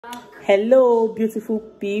Hello beautiful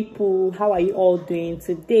people, how are you all doing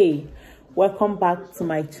today? Welcome back to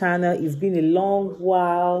my channel. It's been a long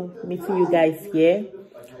while meeting you guys here.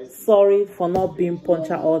 Sorry for not being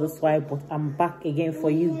punctual all this while, but I'm back again for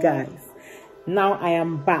you guys. Now I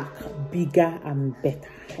am back bigger and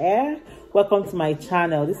better. Welcome to my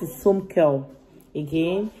channel. This is Somkel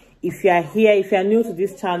again. If you are here, if you are new to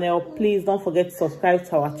this channel, please don't forget to subscribe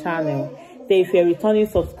to our channel. Then if you're returning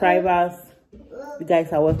subscribers, you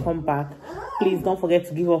guys are welcome back. Please don't forget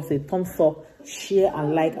to give us a thumbs up, share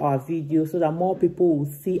and like our video so that more people will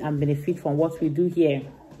see and benefit from what we do here.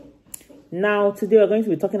 Now today we're going to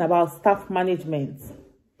be talking about staff management.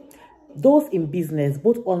 Those in business,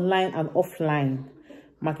 both online and offline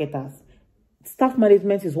marketers, staff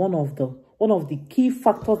management is one of the key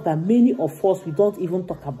factors that many of us we don't even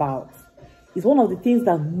talk about. It's one of the things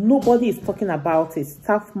that nobody is talking about, is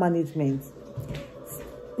staff management.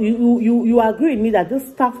 You agree with me that this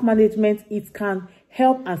staff management, it can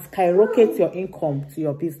help and skyrocket your income to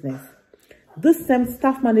your business. This same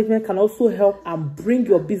staff management can also help and bring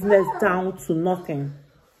your business down to nothing.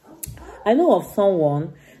 I know of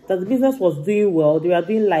someone that the business was doing well. They were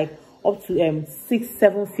doing like up to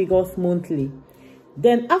 6-7 figures monthly.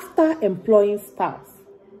 Then after employing staff,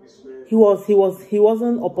 he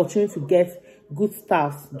wasn't opportune to get good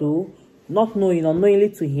staff, though not knowing unknowingly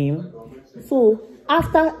to him. So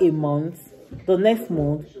after a month, the next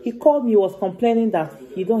month, he called me. He was complaining that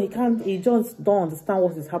he just don't understand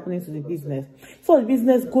what is happening to the business. So the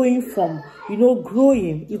business going from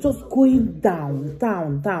growing, it's just going down.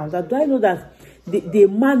 That do I know that they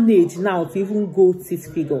manage now to even go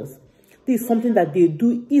 6 figures. This is something that they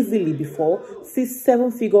do easily before,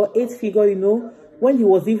 6-7 figure, 8 figure. When he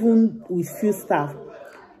was even with few staff,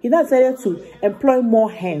 he now decided to employ more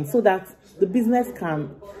hands so that the business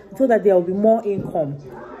so that there will be more income.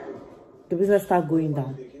 The business start going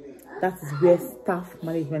down. That is where staff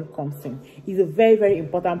management comes in. It's a very, very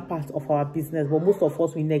important part of our business, but most of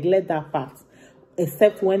us, we neglect that part,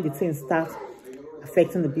 except when the things start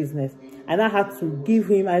affecting the business. And I had to give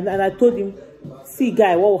him, and I told him, see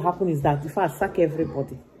guy, what will happen is that if I sack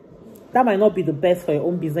everybody, that might not be the best for your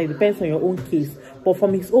own business. It depends on your own case. But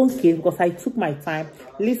from his own case, because I took my time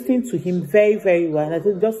listening to him very, very well, and I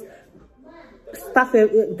said, just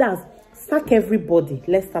sack everybody.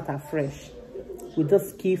 Let's start afresh with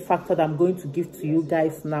this key factor that I'm going to give to you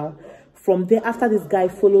guys now. From there, after this guy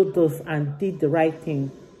followed us and did the right thing,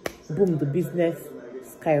 boom, the business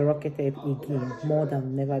skyrocketed again, more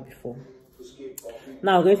than never before.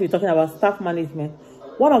 Now we're going to be talking about staff management.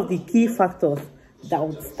 One of the key factors that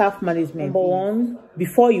with staff management, number one,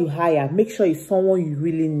 before you hire, make sure it's someone you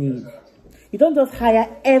really need. You don't just hire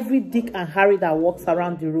every Dick and Harry that walks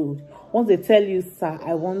around the road. Once they tell you, sir,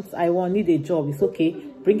 I need a job, it's okay.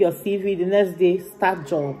 Bring your CV, the next day, start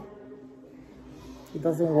job. It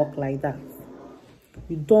doesn't work like that.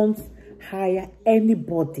 You don't hire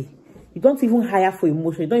anybody. You don't even hire for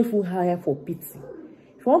emotion. You don't even hire for pity.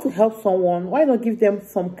 If you want to help someone, why not give them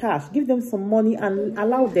some cash? Give them some money and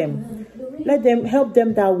allow them. Let them help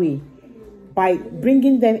them that way. By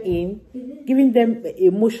bringing them in, giving them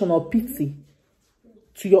emotion or pity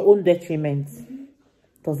to your own detriment.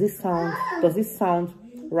 Does this sound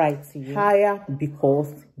right to you? Hire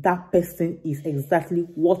because that person is exactly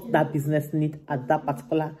what that business needs at that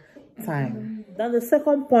particular time. Then the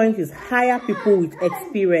second point is hire people with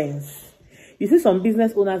experience. You see some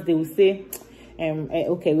business owners, they will say,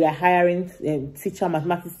 okay, we are hiring a teacher,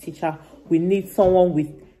 mathematics teacher. We need someone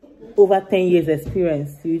with over 10 years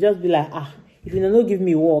experience. You just be like, if you don't give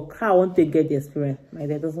me work, how I want to get the experience? My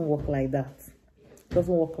dear, it doesn't work like that. It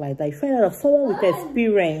doesn't work like that. You find out that someone with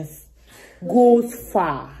experience goes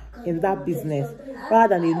far in that business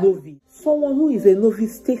rather than a novice. Someone who is a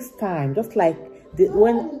novice takes time. Just like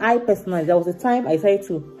when I personally, there was a time I decided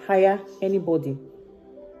to hire anybody.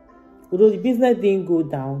 Although the business didn't go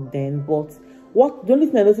down then, but the only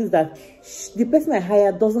thing I noticed is that the person I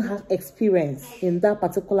hired doesn't have experience in that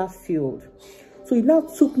particular field. So it now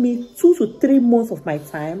took me 2 to 3 months of my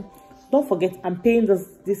time. Don't forget, I'm paying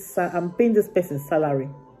this person's salary.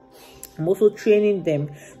 I'm also training them.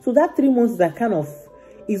 So that 3 months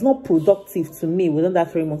is not productive to me within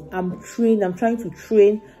that 3 months. I'm trying to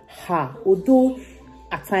train her. Although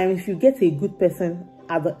at times, if you get a good person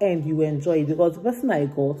at the end, you will enjoy it, because the person I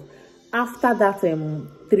got, after that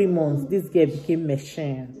 3 months, this girl became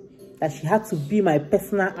machine. That she had to be my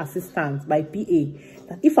personal assistant, my PA.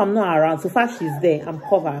 That if I'm not around, so far she's there, I'm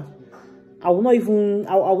covered. I will not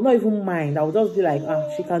even mind. I will just be like,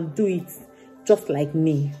 she can do it just like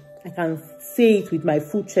me. I can say it with my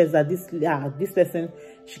full chest that this person,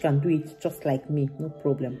 she can do it just like me, no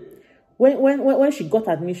problem. when she got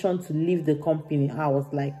admission to leave the company, I was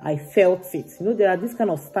like, I felt it. You know, there are this kind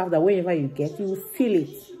of stuff that whenever you get, you will feel it.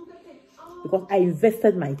 Because I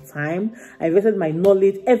invested my time, I invested my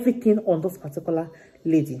knowledge, everything on this particular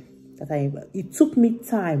lady. It took me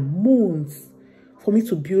time, months, for me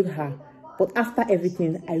to build her. But after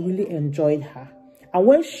everything, I really enjoyed her. And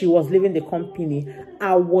when she was leaving the company,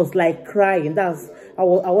 I was like crying. I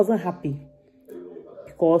wasn't happy.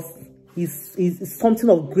 Because it's something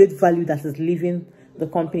of great value that is leaving the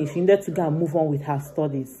company. She needed to go and move on with her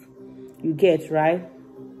studies. You get, right?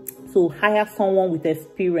 So hire someone with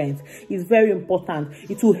experience. It's very important.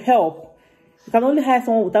 It will help. You can only hire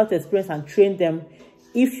someone without experience and train them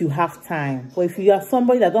if you have time. But if you are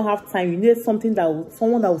somebody that don't have time, you need someone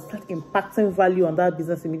that will start impacting value on that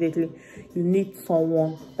business immediately. You need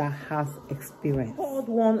someone that has experience. The third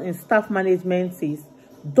one in staff management is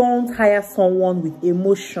don't hire someone with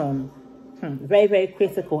emotion. Very, very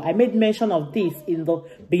critical. I made mention of this in the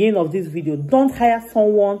beginning of this video. Don't hire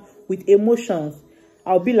someone with emotions.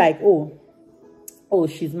 I'll be like, oh,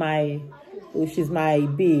 she's my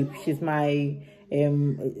babe, she's my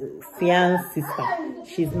fiancé sister,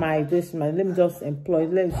 she's my this, let me just employ.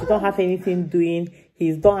 She don't have anything doing,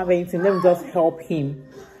 he don't have anything, let me just help him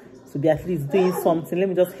to be at least doing something. Let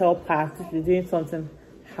me just help her to be doing something.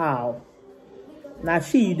 How? Now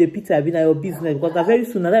you the pity have been your business, because very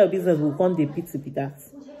soon another your business will come the pity be that.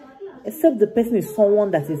 Except the person is someone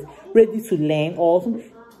that is ready to learn, or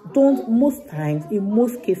don't, most times, in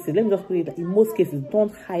most cases, let me just put it that in most cases,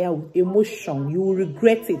 don't hire with emotion. You will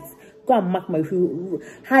regret it. Go and mark my, if you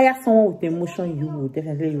hire someone with emotion, you will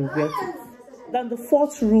definitely regret it. Then the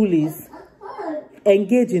fourth rule is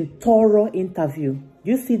engage in thorough interview.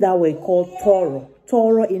 You see that way called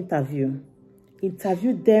thorough interview.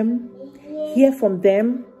 Interview them, hear from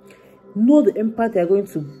them, know the impact they are going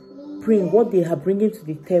to bring, what they are bringing to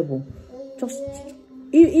the table. Just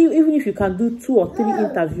even if you can do 2 or 3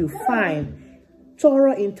 interviews, fine.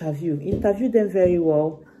 Thorough interview them very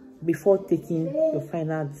well before taking your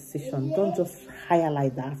final decision. Don't just hire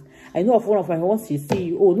like that. I know of one of my, once you see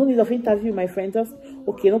you, oh, no need of interview, my friend, just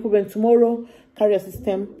okay, no problem, tomorrow carry your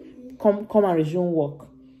system, come and resume work.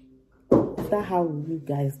 Is that how you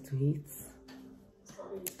guys do it?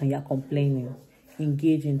 And you're complaining.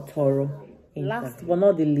 Engage in thorough interview. Last but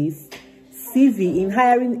not the least, CV. In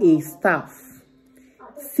hiring a staff,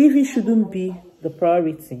 CV shouldn't be the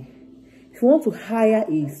priority. If you want to hire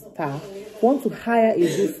a staff, if you want to hire a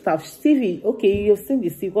good staff, CV, okay, you've seen the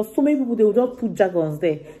CV, because so many people, they will just put jargons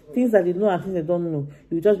there, things that they know and things they don't know.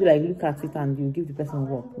 You just be like, look at it and you give the person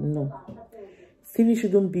work. No. CV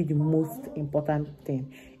shouldn't be the most important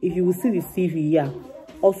thing. If you will see the CV, yeah,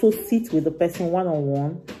 also sit with the person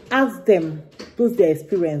one-on-one. Ask them their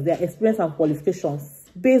experience and qualifications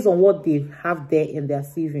based on what they have there in their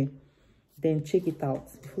CV. Then check it out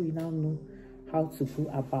before you now know how to go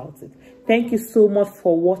about it. Thank you so much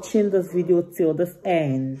for watching this video till this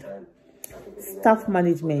end. Staff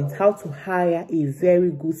management, how to hire a very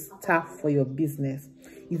good staff for your business,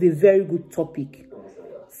 is a very good topic.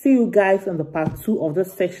 See you guys on the part 2 of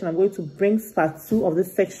this section. I'm going to bring part 2 of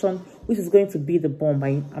this section, which is going to be the bomb.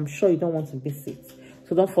 I'm sure you don't want to miss it.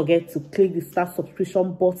 So don't forget to click the start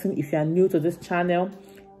subscription button if you are new to this channel.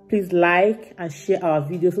 Please like and share our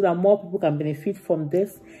video so that more people can benefit from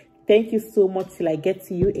this. Thank you so much till I get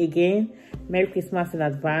to you again. Merry Christmas in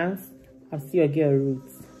advance. I'll see your girl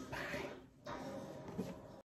Ruth.